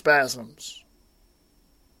muscle spasms.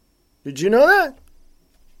 Did you know that?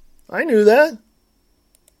 I knew that.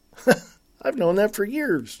 I've known that for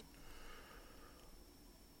years.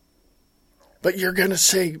 But you're going to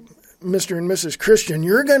say, Mr. and Mrs. Christian,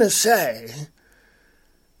 you're going to say,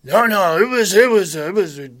 no, it was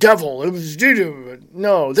a devil. It was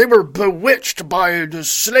no, they were bewitched by the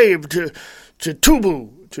slave to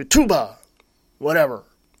Tuba, whatever.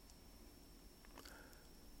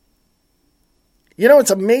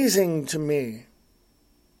 It's amazing to me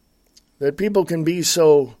that people can be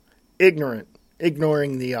so ignorant,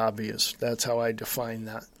 ignoring the obvious. That's how I define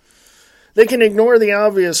that. They can ignore the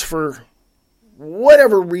obvious for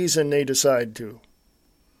whatever reason they decide to.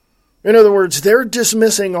 In other words, they're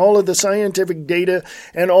dismissing all of the scientific data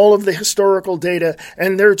and all of the historical data,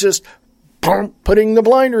 and they're just putting the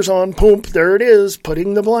blinders on. There it is,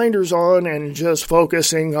 putting the blinders on and just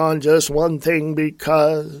focusing on just one thing,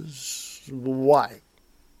 because why?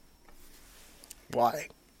 Why?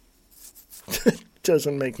 It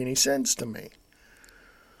doesn't make any sense to me.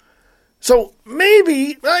 So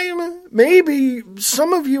maybe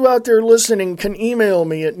some of you out there listening can email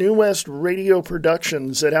me at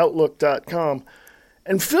newwestradioproductions@outlook.com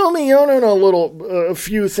And fill me in on a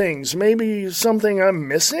few things. Maybe something I'm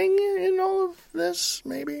missing in all of this,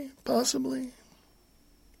 maybe, possibly.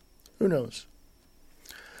 Who knows?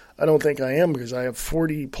 I don't think I am, because I have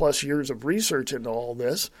 40 plus years of research into all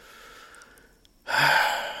this.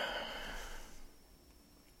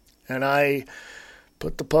 And I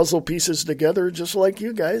put the puzzle pieces together just like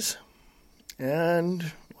you guys.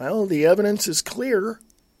 And, well, the evidence is clear.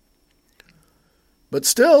 But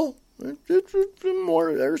still,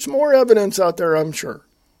 there's more evidence out there, I'm sure.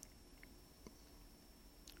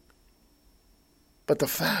 But the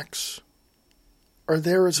facts are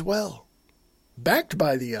there as well, backed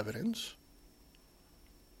by the evidence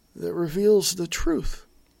that reveals the truth.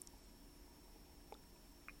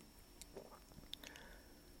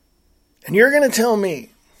 And you're going to tell me,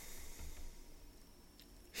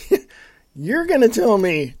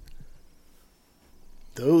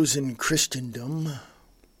 those in Christendom,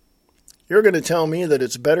 you're going to tell me that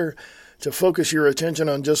it's better to focus your attention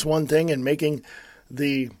on just one thing and making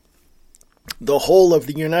the whole of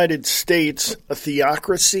the United States a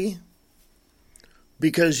theocracy,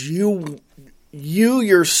 because you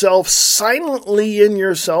yourself, silently in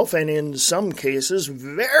yourself, and in some cases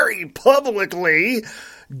very publicly,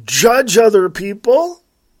 judge other people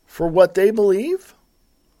for what they believe?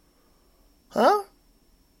 Huh?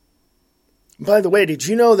 By the way, did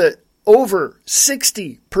you know that over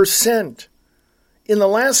 60% in the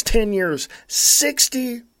last 10 years,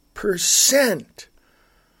 60%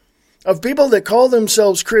 of people that call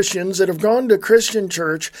themselves Christians, that have gone to Christian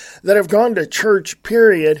church, that have gone to church,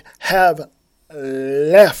 period, have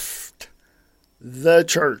left the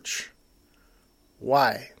church?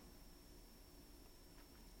 Why?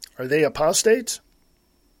 Are they apostates?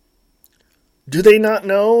 Do they not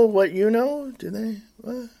know what you know? Do they?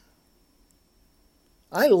 What?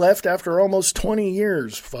 I left after almost 20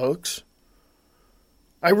 years, folks.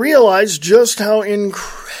 I realized just how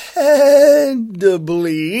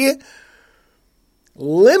incredibly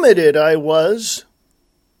limited I was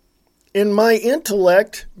in my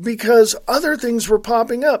intellect because other things were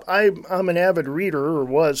popping up. I'm an avid reader, or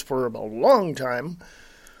was for a long time.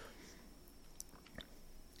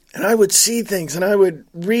 And I would see things, and I would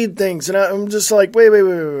read things, and I'm just like,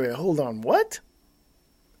 wait, hold on, what?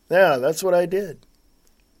 Yeah, that's what I did.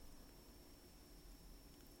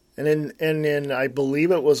 And in I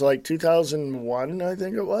believe it was like 2001, I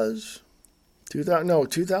think it was.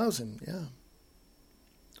 2000, yeah.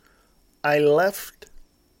 I left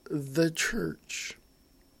the church.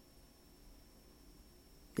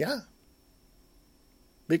 Yeah.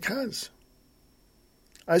 Because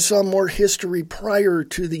I saw more history prior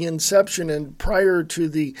to the inception and prior to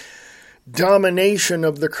the domination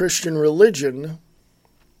of the Christian religion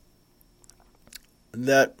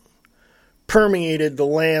that permeated the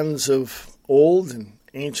lands of old and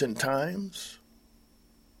ancient times.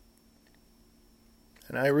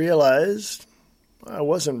 And I realized I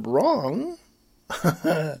wasn't wrong.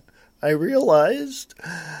 I realized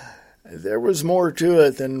there was more to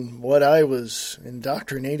it than what I was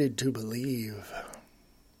indoctrinated to believe.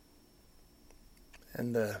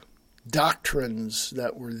 And the doctrines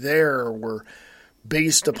that were there were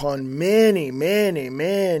based upon many, many,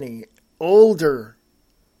 many older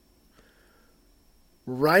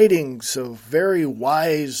writings of very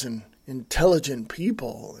wise and intelligent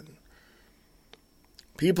people, and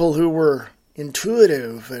people who were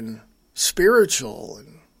intuitive and spiritual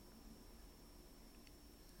and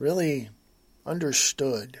really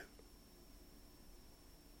understood.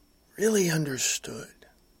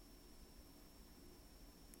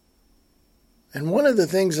 And one of the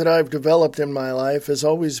things that I've developed in my life has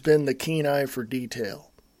always been the keen eye for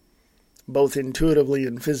detail, both intuitively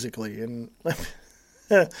and physically. And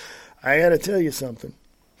I got to tell you something.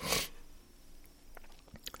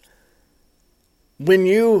 When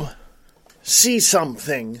you see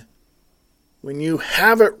something, when you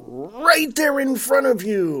have it right there in front of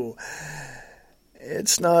you,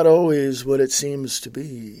 it's not always what it seems to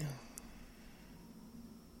be.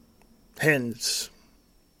 Hence,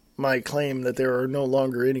 my claim that there are no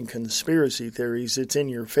longer any conspiracy theories. It's in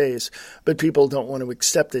your face, but people don't want to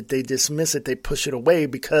accept it. They dismiss it. They push it away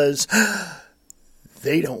because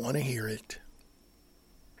they don't want to hear it.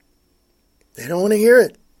 They don't want to hear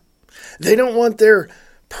it. They don't want their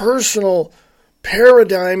personal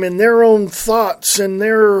paradigm and their own thoughts and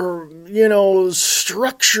their,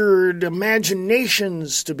 structured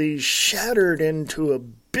imaginations to be shattered into a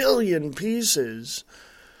billion pieces.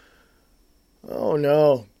 Oh,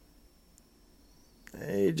 no.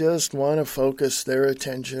 They just want to focus their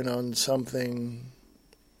attention on something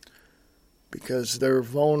because they're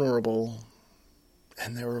vulnerable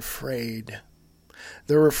and they're afraid.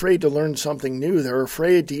 They're afraid to learn something new. They're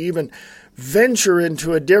afraid to even venture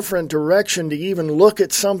into a different direction, to even look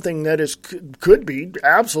at something that could be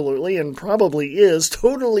absolutely and probably is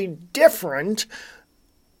totally different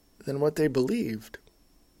than what they believed.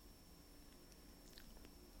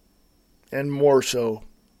 And more so,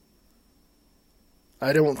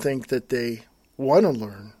 I don't think that they want to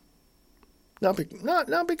learn.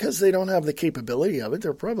 Not because they don't have the capability of it.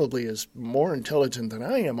 They're probably as more intelligent than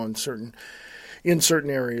I am in certain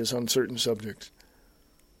areas, on certain subjects.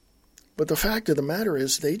 But the fact of the matter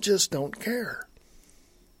is they just don't care.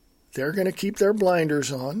 They're going to keep their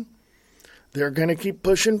blinders on. They're going to keep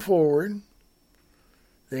pushing forward.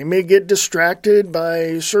 They may get distracted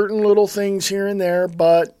by certain little things here and there,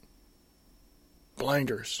 but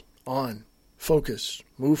blinders on. Focus.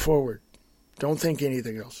 Move forward. Don't think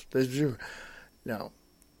anything else. Now,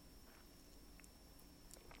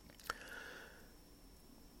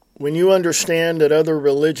 when you understand that other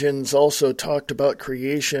religions also talked about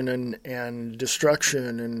creation and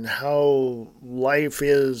destruction and how life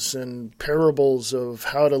is, and parables of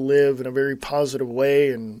how to live in a very positive way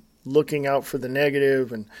and looking out for the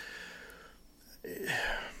negative, and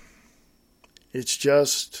it's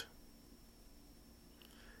just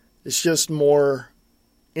more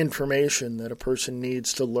information that a person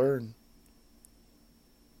needs to learn.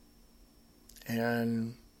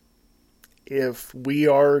 And if we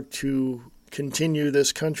are to continue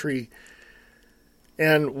this country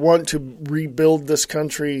and want to rebuild this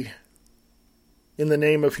country in the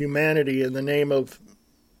name of humanity, in the name of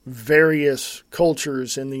various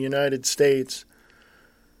cultures in the United States,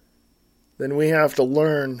 then we have to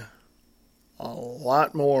learn a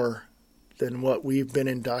lot more than what we've been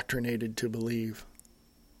indoctrinated to believe.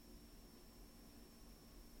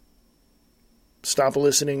 Stop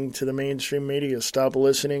listening to the mainstream media. Stop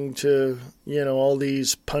listening to, all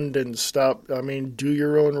these pundits. Do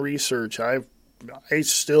your own research. I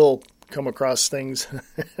still come across things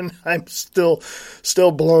and I'm still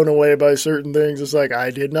blown away by certain things. It's like, I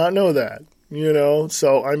did not know that,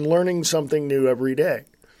 so I'm learning something new every day.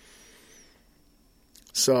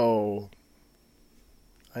 So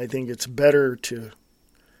I think it's better to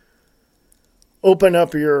open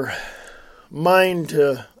up your mind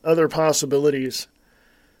to other possibilities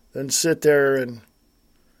than sit there and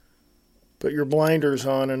put your blinders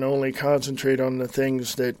on and only concentrate on the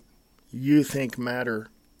things that you think matter.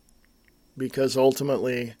 Because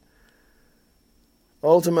ultimately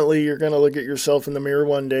you're going to look at yourself in the mirror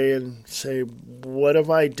one day and say, what have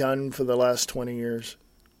I done for the last 20 years?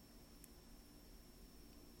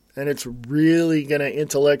 And it's really going to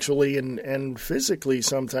intellectually and physically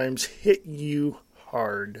sometimes hit you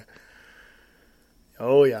hard.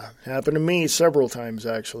 Oh yeah, happened to me several times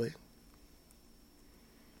actually.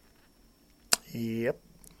 Yep.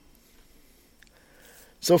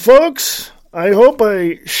 So folks, I hope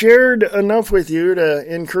I shared enough with you to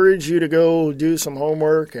encourage you to go do some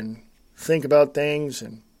homework and think about things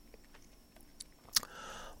and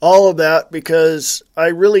all of that, because I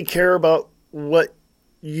really care about what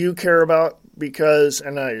you care about, because,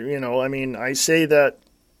 and I say that,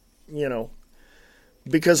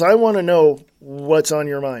 because I want to know what's on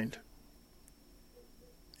your mind.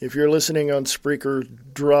 If you're listening on Spreaker,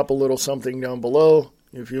 drop a little something down below.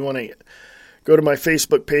 If you want to go to my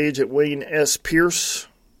Facebook page at Wayne S. Pierce,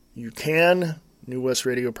 you can. New West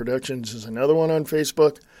Radio Productions is another one on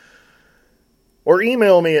Facebook. Or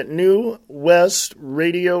email me at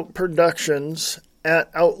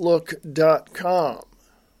newwestradioproduktions@outlook.com.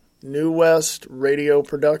 New West Radio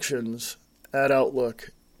Productions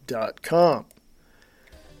 @outlook.com.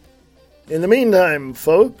 In the meantime,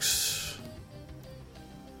 folks,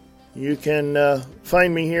 you can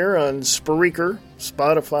find me here on Spreaker,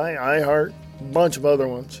 Spotify, iHeart, a bunch of other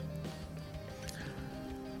ones.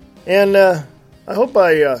 And I hope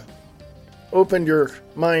I opened your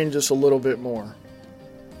mind just a little bit more.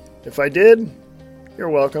 If I did, you're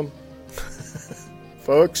welcome.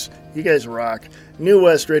 Folks, you guys rock.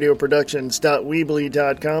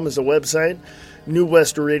 NewWestRadioProductions.weebly.com is the website. New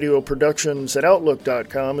West Radio Productions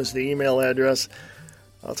 @outlook.com is the email address.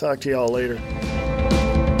 I'll talk to you all later.